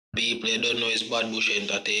People you don't know it's Bad Bush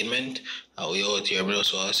Entertainment. And we out here, bro.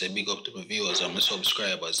 So I say big up to my viewers and my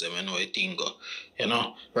subscribers. Them I know a thing go. You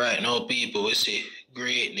know, right now people we see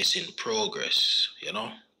greatness in progress. You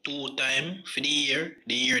know, 2 times for the year.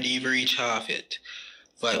 The year didn't even reach half yet.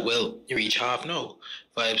 Well, you reach half now.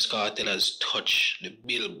 Vybzkartel has touched the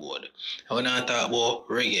billboard. And we're not talking about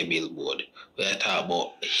reggae billboard. We're talking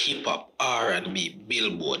about hip hop R&B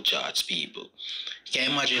billboard charts, people. Can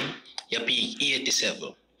you imagine you peak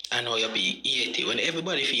 87 and now you peak 80 when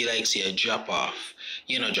everybody feel like say a drop off,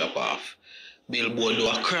 you know, drop off. Billboard do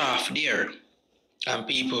a craft there. And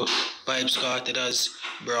people, Vybzkartel has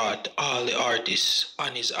brought all the artists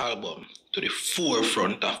on his album to the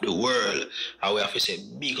forefront of the world. And we have to say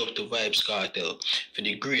big up to Vybzkartel for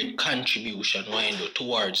the great contribution we do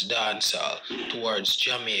towards dancehall, towards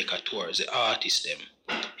Jamaica, towards the artists them.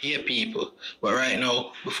 Yeah, people. But right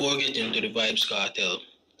now, before getting to the Vybzkartel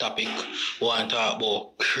topic, we want to talk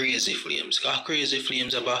about KrazyFlames. Because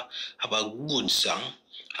KrazyFlames have a good song,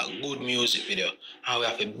 a good music video, and we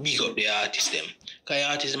have to big up the artists them. Because the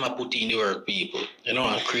artists them are put in the work, people. You know,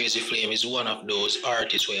 and KrazyFlame is one of those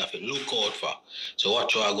artists we have to look out for. So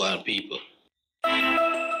watch how I go on, people.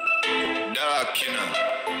 Dark, you know.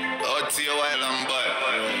 Out to your while and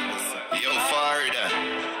boy. Yo, Farida.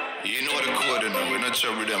 You know the code, you know. We not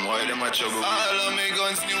trouble them. Why them a trouble? All of me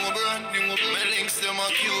guns new brand. My links them a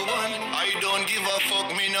Cuban. I don't give a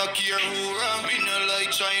fuck. Me not care who wrong. Me not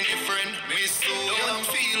like Chinese friend. Me so young.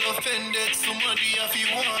 Feel offended. Somebody if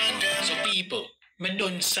you want them. So people, me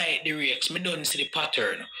don't sight the rakes, me don't see the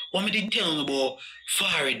pattern. What me did tell me about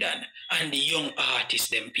Faridan and the young artists,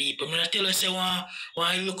 them people. Me not tell you say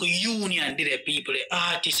one local union did the people, the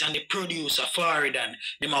artists and the producer Faridan,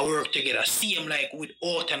 them a work together. Same like with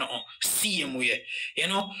out and same way. You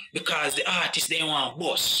know? Because the artists they want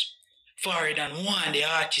boss. Faridan want the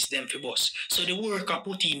artists them for boss. So the work I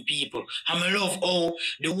put in people. And I love how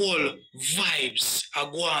the whole vibes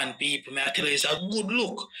are going people. I tell you it's a good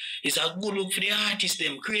look. It's a good look for the artists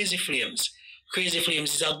them, KrazyFlames. KrazyFlames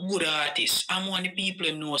is a good artist. I'm one of the people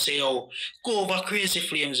them know say, oh, go over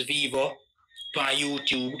KrazyFlames Vivo on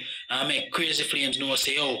YouTube and make KrazyFlames know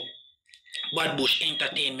say, oh, Bad Bush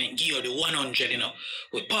Entertainment give you the 100, you know.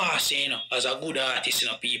 We pass, you know, as a good artist, you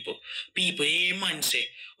know, people. People, hey, man, say,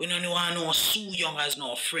 we don't want no Sue Young as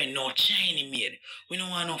no friend, no Chinese maid. We don't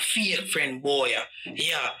want no fake friend boy.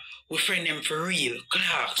 Yeah, we friend them for real.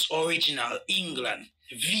 Clarks, original, England,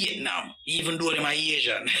 Vietnam, even though them are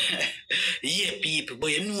Asian. Yeah, people, but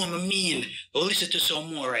you know what I mean. But listen to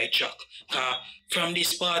some more, right, Chuck. From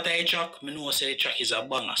this part I Chuck, me know say the track is a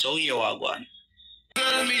banger. So here I go on.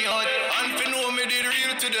 Tell me out, and for know me did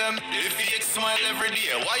real to them. If you smile every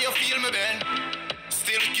day, why you feel me, Ben?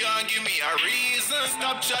 Still can't give me a reason.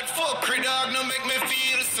 Stop chat, fuck, dog, no make me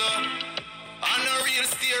feel so. I'm no real,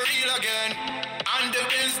 stay real again. And the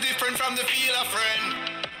Ben's different from the feel a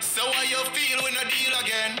friend. So why you feel when I deal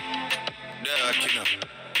again? Dark, you know.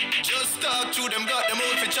 Just talk to them, got them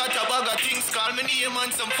out for chat a bag of things. Call me name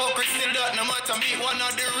and some fuckers still that no matter me. One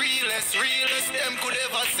of the realest them could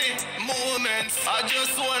ever see. Moments, I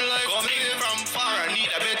just want life coming from far. I need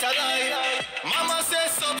a better life. Mama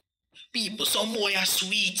says so. People, some boy are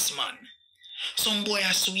sweets, man. Some boy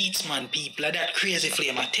are sweets, man, people. Like that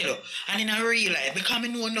KrazyFlame, I tell you. And in a real life, because I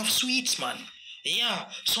know enough sweets, man. Yeah,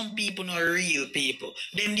 some people not real people.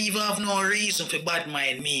 Them even have no reason for bad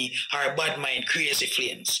mind me or bad mind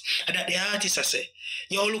KrazyFlames. And that the artist I say,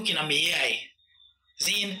 you're looking at me eye.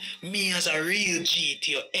 Zin, me as a real G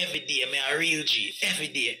to you every day, me a real G every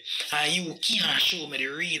day. And you can't show me the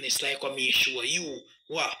realness like what me show you.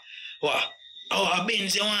 What? Oh, a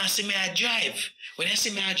Benz, you want to see me a drive. When you see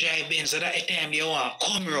me a drive Benz, at that time you want to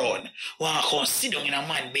come round. Want to come sit down in a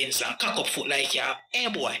man Benz and cock up foot like you. Hey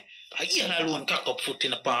boy, you alone cock up foot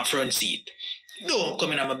in the front seat. Don't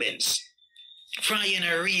come in a my Benz. From you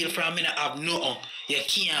not real, from me not have nothing. You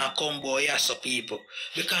can't come boy, yes, so people.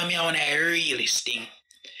 Because me I want a realist thing.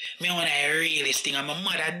 Me I want a realist thing. And my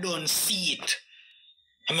mother don't see it.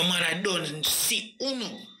 And my mother don't see uno.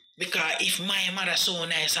 Because if my mother so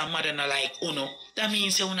nice and mother not like uno, that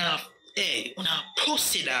means you una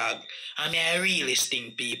pussy dog. And me a realist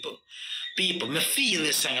thing, people. People, me feel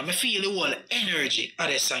the song. Me feel the whole energy of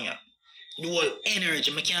the song. The whole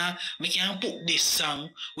energy. Me can put this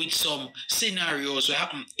song with some scenarios that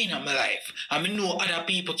happen in my life. And me know other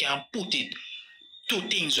people can put it to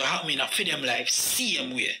things that happen in them life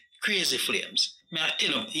same way. KrazyFlames. Me I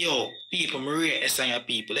tell them, yo, people, me rate the song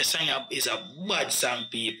people. The song is a bad song,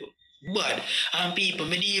 people. Bad. And people,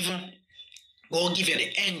 me even go give you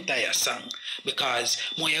the entire song. Because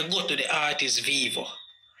when you go to the artist Vivo,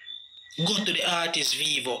 go to the artist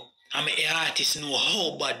Vivo I mean, the artists know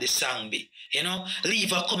how bad the song be. You know,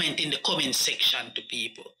 leave a comment in the comment section to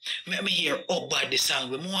people. Let me hear how bad the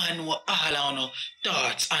song be. More and know all our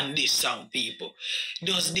thoughts on this song, people.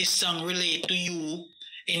 Does this song relate to you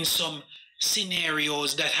in some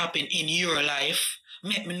scenarios that happen in your life?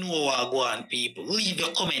 Let me know what go on, people. Leave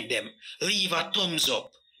your comment them. Leave a thumbs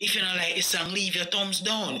up. If you don't like the song, leave your thumbs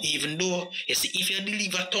down. Even though, you see, if you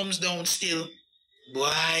leave a thumbs down still, boy,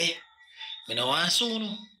 I don't want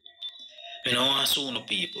soon. I don't want soon,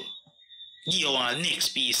 people. Give you one next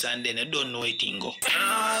piece and then you don't know anything go. Me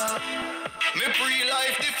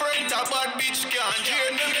pre-life different, a bad bitch can't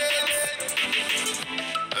drain the meds.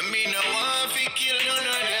 Me no want to kill none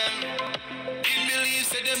of them. You believe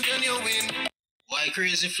say them genuine. Why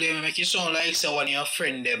KrazyFlame make you sound like say one of your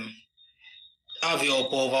friend them have you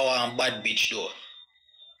up over one bad bitch though?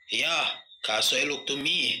 Yeah, cause so you look to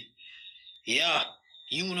me. Yeah,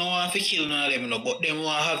 you know want to kill none of them, no, but them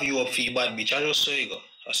want to have you up for your bad bitch. I just saw you go.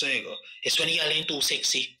 I saw you go. It's when you ain't too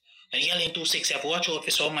sexy. When you ain't too sexy, I have to watch out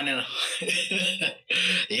for someone. You know?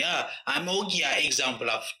 Yeah, I'm going to give you an example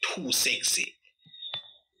of too sexy.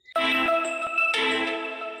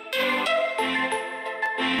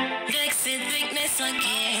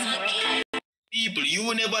 People,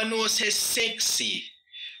 you never know say sexy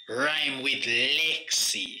rhyme with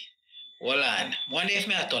Lexi. Hold on. One day if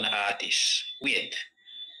me a turn artist. Wait.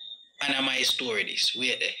 And I might story this.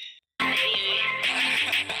 Wait there.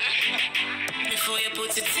 Before you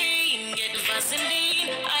put it in, get the Vaseline.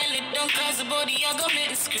 I lip down cause the body you go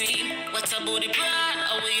make it scream. What about the brand?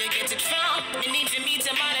 Or where you get it from? Me need to meet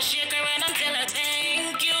a man and shake her and tell her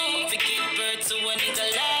thank you. For give birth to a nigga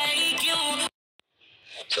like you.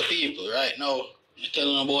 So people, right now, I'm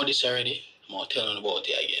telling you about this already. I'm going to tell you about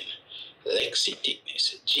it again. Lexi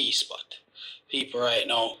thickness, G-spot. People right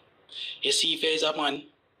now, you see if there's a man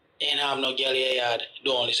and have no girl in your yard,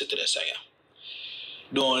 don't listen to the song.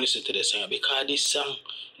 Don't listen to the song because this song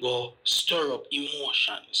go stir up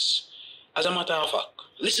emotions. As a matter of fact,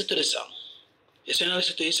 listen to the song. You see,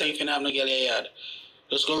 listen to this song if you don't have no girl in your yard,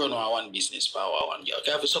 just go run one business for one girl.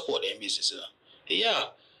 You have to support them business. Yeah,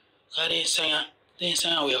 because they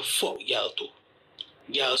song where fuck girl too.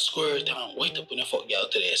 Girl squirt and wait up on the fuck girl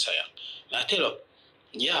to the song. I tell you,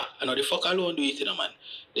 yeah, I know the fuck alone do it, you know, man.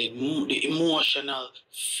 The emotional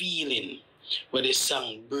feeling where the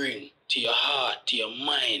song bring to your heart, to your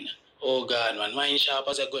mind. Oh God, man, mind sharp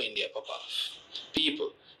as I go in there, papa.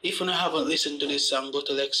 People, if you haven't listened to this song, go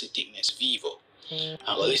to Lexi Thickness, Vivo, and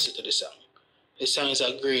go listen to the song. This song is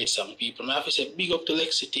a great song, people. I have to say, big up to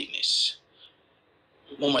Lexi Thickness.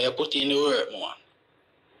 Mama, you put in the work, mama.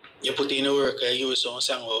 You put in the work and you use some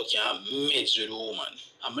song where you can mix with the woman.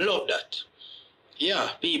 I love that. Yeah,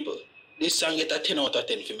 people, this song get a 10 out of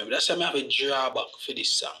 10 for me. But that's why I have a drawback for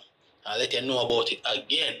this song. I'll let you know about it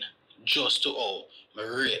again, just to how I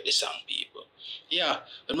rate the song, people. Yeah,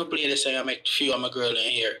 when I play this song, I make a few of my girls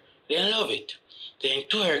in here. They love it. They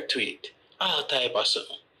twerk to it. All type of song.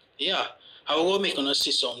 Yeah, I will make you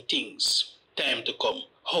see some things. Time to come.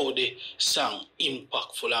 How the song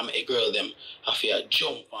impactful and make a girl them have to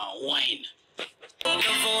jump and whine. Love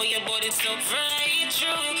all your body so right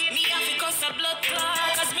true. Me have to cause a blood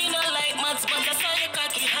clot. Cause me not like mats, but I saw you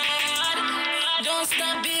cocky hard. Don't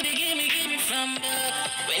stop, baby, give me from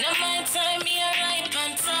back. When I'm my time, me a right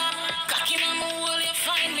on top. Cocky on my wall, you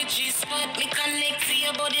find me G-spot. Me connect to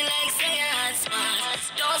your body like say a hot spot.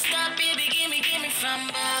 Don't stop, baby, give me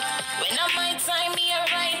from back. When I'm my time, me a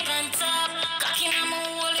right on top. Cocky on my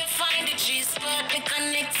wall, you find the G-spot. Me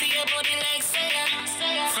connect to your body like say a.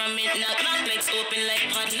 From it knock legs open like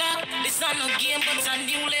padlock. This not no game but a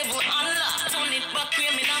new level unlock. Turn it back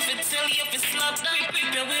here, me not to tell you if it's slap that.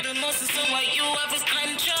 Prepare with the muscles so what you have is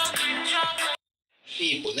contract.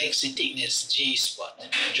 People, Lexi Thickness, G-spot.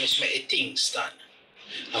 Just make a thing stand.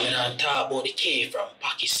 I'm gonna talk about the K from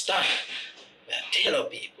Pakistan. I tell you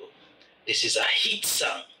people, this is a hit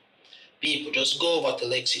song. People, just go over to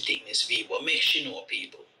Lexi Thickness, people. Make sure you know,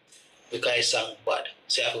 people. Because it song bad.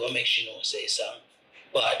 So I have to make sure you know, say it song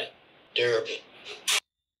bad, terrible.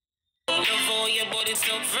 Love all your body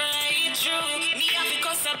so right true. Me have to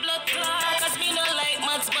cause a blood clot. Cause me not like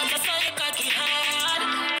mats, but I saw you cocky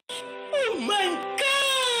hard. Oh my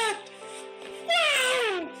God!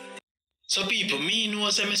 Wow! So people, me know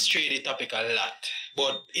I'm stray the topic a lot.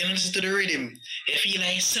 But you know, listen to the rhythm. You feel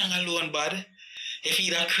like song alone bad. You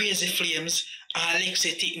feel like KrazyFlames or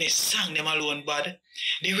Lexi Thickness song them alone bad.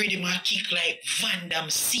 The rhythm a kick like Van Damme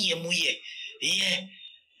same way. Yeah.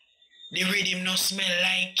 The rhythm no smell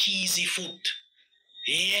like cheesy food.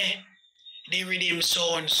 Yeah. The rhythm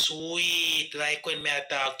sound sweet. Like when me I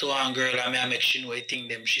talk to one girl and me I make she know a thing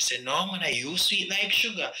them. She said, no man, you sweet like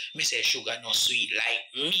sugar. Me say sugar no sweet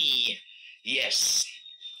like me. Yes.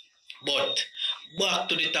 But back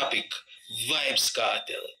to the topic.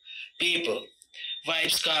 Vybzkartel. People,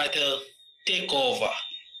 Vybzkartel take over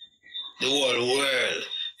the whole world.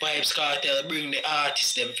 Vybzkartel bring the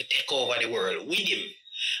artists them to take over the world with him.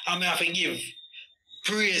 And I have to give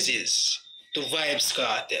praises to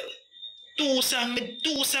Vybzkartel. Two song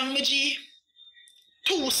me G.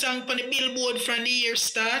 2 songs on the billboard from the year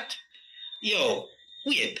start. Yo,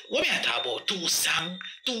 wait, what me I talk about? 2 songs,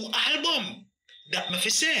 2 album. That me fi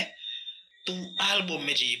say. 2 album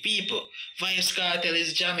me G. People, Vybzkartel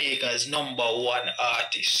is Jamaica's #1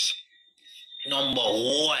 artist.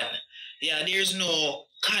 #1. Yeah, there's no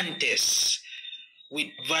contest with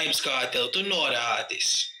Vybzkartel to know the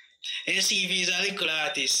artist. You see, if he's a little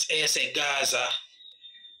artist, you say Gaza.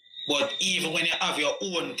 But even when you have your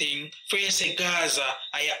own thing, for you say Gaza,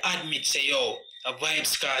 and you admit, say, yo, a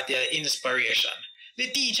Vybzkartel inspiration. The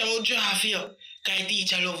teacher will draw you. Because the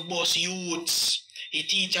teacher love boss youths. The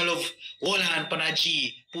teacher love hold hand pan a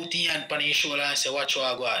G, put your hand pan your shoulder and say, watch what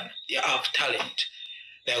I go on. You have talent.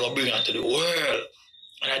 They're going to bring it to the world.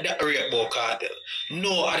 And that rate about Cartel.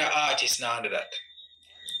 No other artist now do that.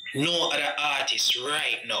 No other artist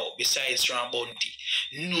right now, besides from Bounty,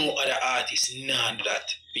 no other artist now do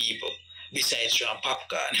that, people. Besides from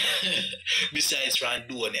Popcorn, besides from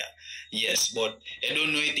Donia. Yes, but I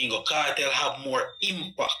don't know anything. Cartel have more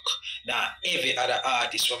impact than every other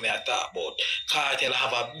artist from me I talk about. Cartel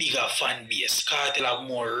have a bigger fan base. Cartel have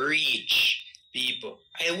more reach, people.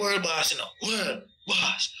 Hey, world boss, you know.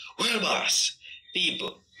 World boss,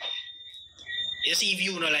 people. You see, if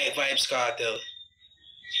you don't like Vybzkartel,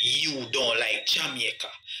 you don't like Jamaica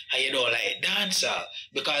and you don't like dancehall,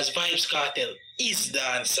 because Vybzkartel is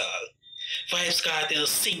dancehall. Vybzkartel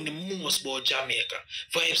sing the most about Jamaica.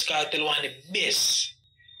 Vybzkartel one of the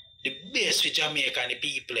best for Jamaica and the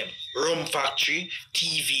people. Rum Factory,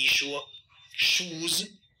 TV show, shoes,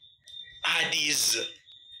 Addies,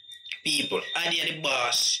 people. Addy and the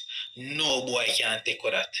boss, no boy can take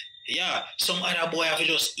with that. Yeah, some other boy have to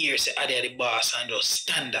just hear say Addy and the boss and just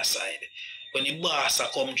stand aside. When the boss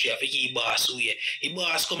come to you, the boss way. The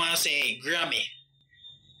boss come and say, Grammy.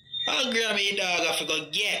 All Grammy dog have to go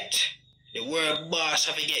get. The world boss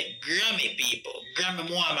have to get Grammy, people. Grammy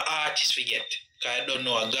more my artist forget. Because I don't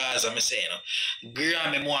know what Gaza I'm saying.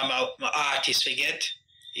 Grammy more my artist forget.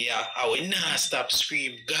 Yeah, I will not stop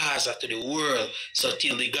scream Gaza to the world. So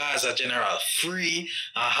till the Gaza general free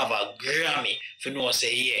and have a Grammy. If you know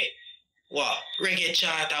say, yeah. Wow, reggae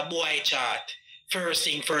chart, a boy chart. First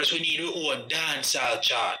thing first, we need our own dancehall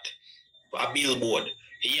chart. A billboard.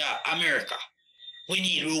 Yeah, America. We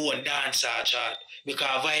need our own dancehall chart.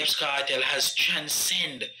 Because Vybzkartel has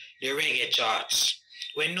transcended the reggae charts.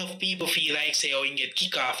 When enough people feel like say, oh, you can get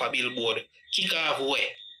kick off a billboard. Kick off where?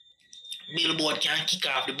 Billboard can kick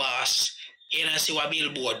off the boss. You don't see what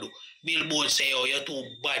billboard do. Billboard say, oh, you're too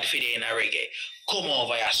bad for the in a reggae. Come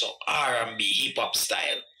over here, so R&B, hip-hop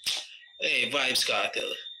style. Hey,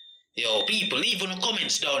 Vybzkartel. Yo, people, leave your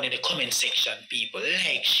comments down in the comment section, people.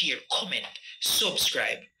 Like, share, comment,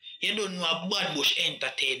 subscribe. You don't know a Bad Bush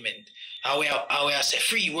Entertainment. I will say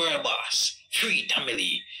free world boss, free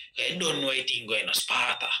family. You don't know anything going on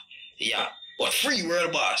Sparta. Yeah, but free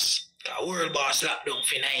world boss. Because world boss locked down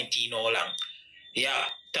for 19 all long. Yeah,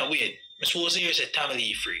 wait. I'm supposed to say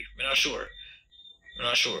family free. I'm not sure.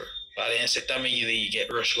 But then say family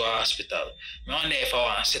get rushed to hospital. I wonder if I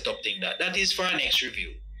want to set up thing that. That is for our next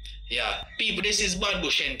review. Yeah, people, this is Bad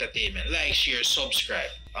Bush Entertainment. Like, share, subscribe.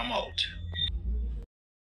 I'm out.